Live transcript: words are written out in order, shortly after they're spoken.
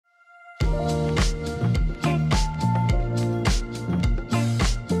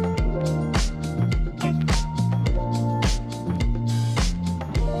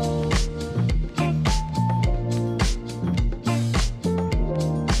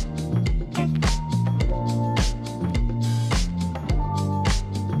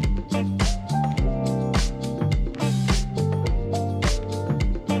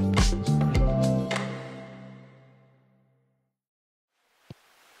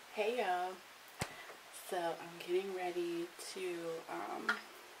Hey y'all, so I'm getting ready to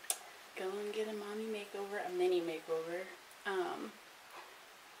go and get a mommy makeover, a mini makeover.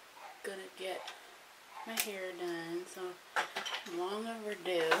 Gonna get my hair done, so I'm long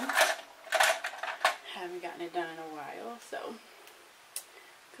overdue. Haven't gotten it done in a while, so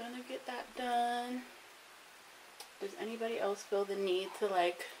gonna get that done. Does anybody else feel the need to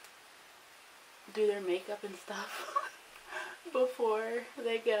like do their makeup and stuff before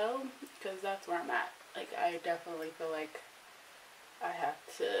they go? Because that's where I'm at. Like, I definitely feel like I have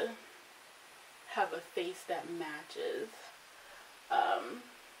to have a face that matches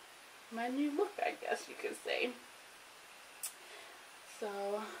my new look, I guess you could say.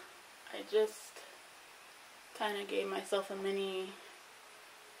 So I just kind of gave myself a mini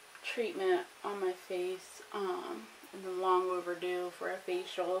treatment on my face, and been long overdue for a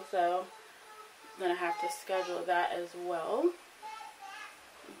facial, so I'm gonna have to schedule that as well.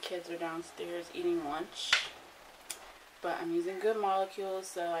 The kids are downstairs eating lunch, but I'm using Good Molecules,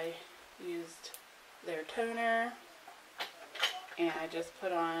 so I used their toner, and I just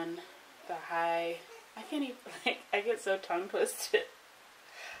put on the I can't even, I get so tongue twisted,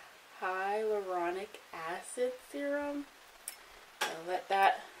 Hyaluronic acid serum. I'll let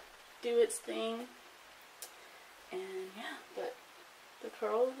that do its thing, and yeah, but the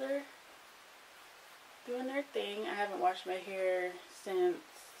curls are doing their thing. I haven't washed my hair since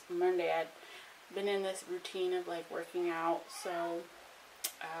Monday. I'd been in this routine of like working out, so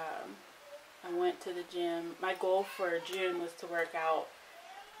I went to the gym. My goal for June was to work out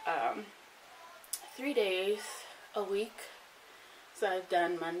 3 days a week. So I've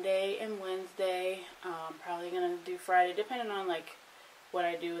done Monday and Wednesday. Probably gonna do Friday, depending on like what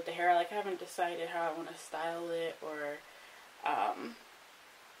I do with the hair. Like, I haven't decided how I want to style it, or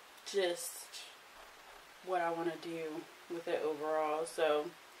just what I want to do with it overall. So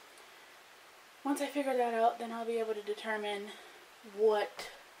once I figure that out, then I'll be able to determine what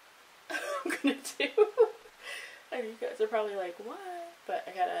I'm gonna do. And you guys are probably like, what? But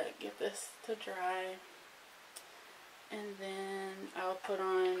I gotta get this to dry, and then I'll put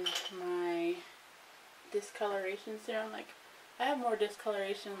on my discoloration serum. Like, I have more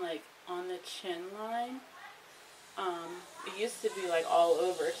discoloration like on the chin line. It used to be like all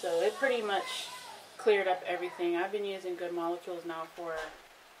over, so it pretty much cleared up everything. I've been using Good Molecules now for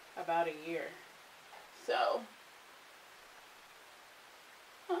about a year, so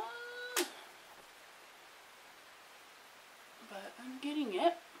but I'm getting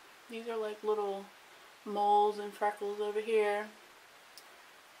it. These are like little moles and freckles over here,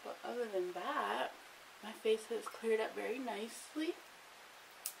 but other than that, my face has cleared up very nicely,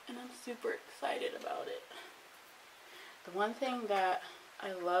 and I'm super excited about it. The one thing that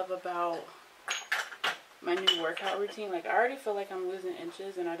I love about my new workout routine, like, I already feel like I'm losing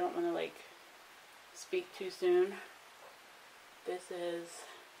inches, and I don't want to like speak too soon. This is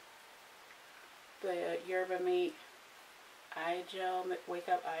the Yerba eye gel, wake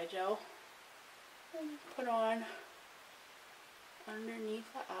up eye gel. Put on underneath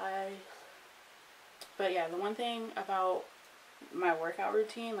the eyes. But yeah, the one thing about my workout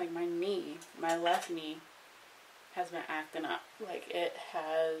routine, like my knee, my left knee has been acting up. Like, it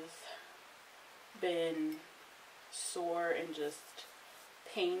has been sore and just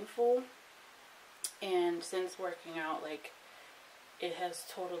painful, and since working out, like, it has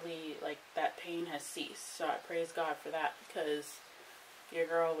totally, like, that pain has ceased. So I praise God for that, because your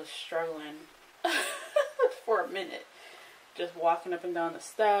girl was struggling for a minute, just walking up and down the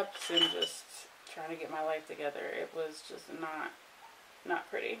steps and just trying to get my life together. It was just not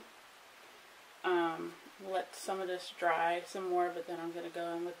pretty. Let some of this dry some more, but then I'm gonna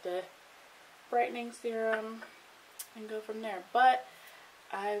go in with the brightening serum and go from there. But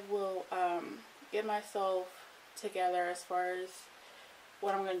I will get myself together as far as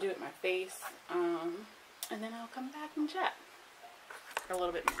what I'm gonna do with my face, and then I'll come back and chat for a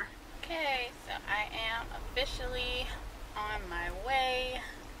little bit more. Okay, so I am officially on my way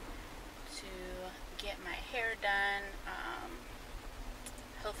to get my hair done.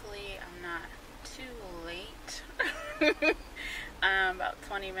 Hopefully I'm not too late. I'm about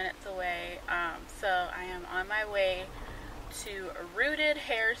 20 minutes away. So I am on my way to Rooted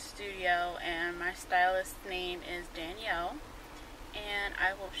Hair Studio, and my stylist's name is Danielle, and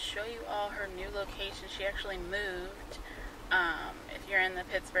I will show you all her new location. She actually moved. If you're in the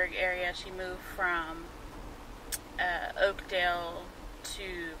Pittsburgh area, she moved from Oakdale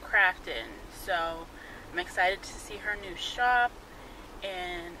to Crafton. So I'm excited to see her new shop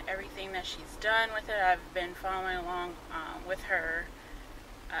and everything that she's done with it. I've been following along with her,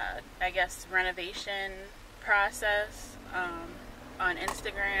 I guess, renovation process on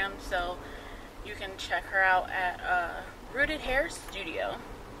Instagram, so you can check her out at Rooted Hair Studio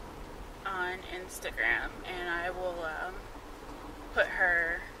on Instagram, and I will put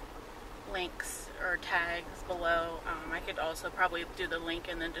her links or tags below. I could also probably do the link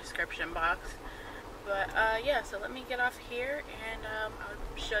in the description box. But yeah, so let me get off here and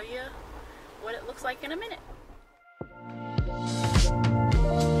I'll show you what it looks like in a minute.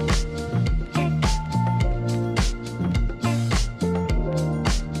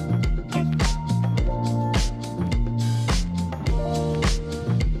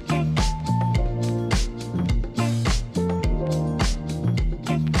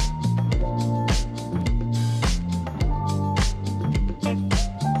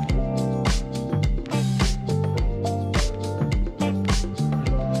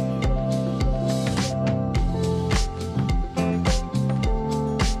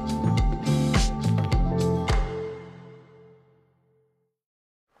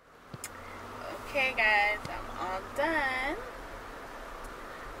 Okay guys, I'm all done.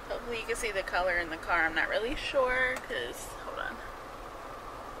 Hopefully you can see the color in the car. I'm not really sure because, hold on.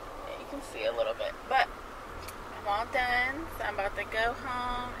 Yeah, you can see a little bit, but I'm all done. So I'm about to go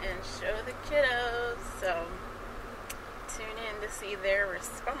home and show the kiddos. So tune in to see their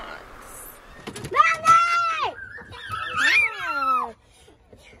response. Mommy!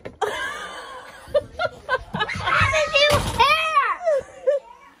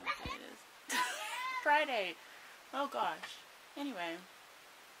 Friday. Oh gosh. Anyway,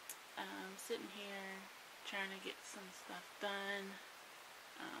 I'm sitting here trying to get some stuff done,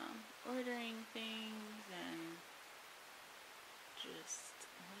 ordering things and just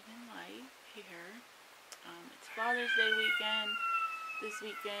living life here. It's Father's Day weekend this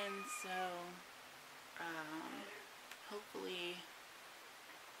weekend, so hopefully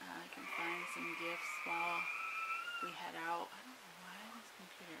I can find some gifts while we head out. I don't know why this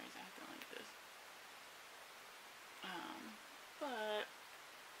computer is acting like this. But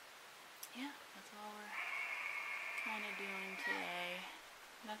yeah, that's all we're kind of doing today.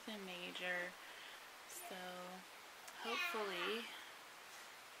 Nothing major. So hopefully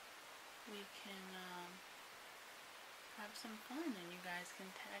we can have some fun and you guys can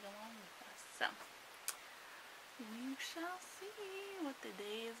tag along with us. So we shall see what the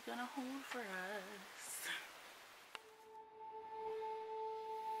day is gonna hold for us.